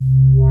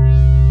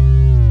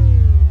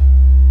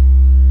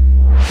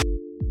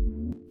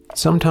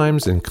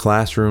Sometimes in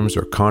classrooms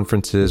or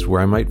conferences where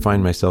I might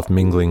find myself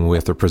mingling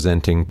with or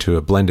presenting to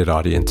a blended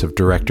audience of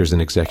directors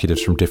and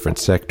executives from different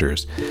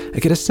sectors, I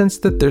get a sense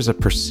that there's a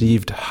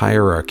perceived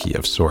hierarchy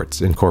of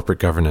sorts in corporate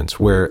governance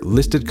where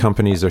listed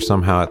companies are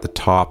somehow at the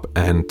top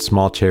and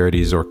small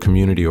charities or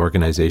community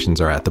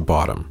organizations are at the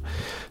bottom.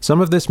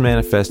 Some of this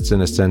manifests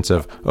in a sense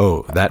of,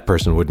 oh, that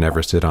person would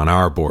never sit on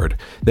our board.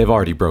 They've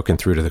already broken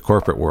through to the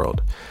corporate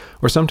world.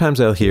 Or sometimes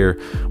I'll hear,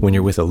 when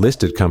you're with a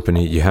listed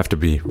company, you have to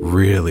be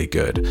really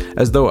good,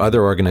 as though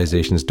other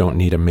organizations don't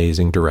need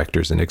amazing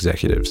directors and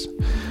executives.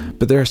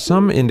 But there are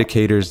some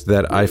indicators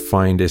that I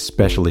find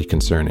especially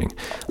concerning.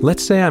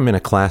 Let's say I'm in a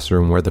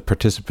classroom where the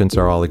participants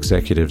are all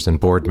executives and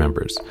board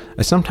members.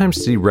 I sometimes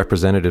see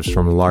representatives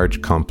from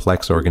large,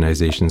 complex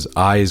organizations'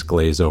 eyes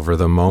glaze over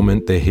the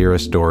moment they hear a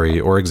story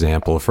or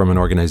example from an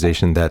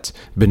organization that's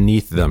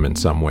beneath them in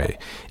some way,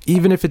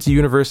 even if it's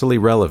universally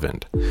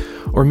relevant.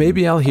 Or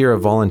maybe I'll hear a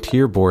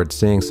volunteer board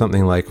saying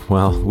something like,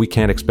 well, we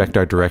can't expect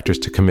our directors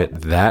to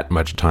commit that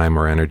much time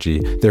or energy.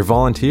 They're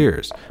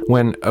volunteers.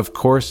 When, of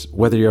course,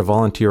 whether you're a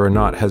volunteer or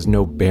not has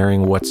no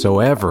bearing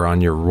whatsoever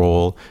on your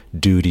role,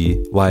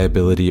 duty,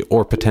 liability,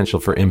 or potential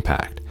for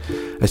impact.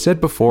 I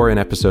said before in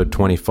episode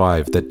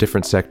 25 that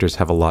different sectors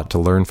have a lot to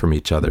learn from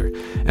each other.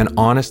 And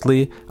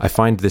honestly, I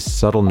find this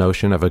subtle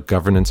notion of a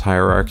governance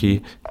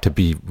hierarchy to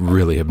be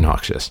really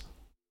obnoxious.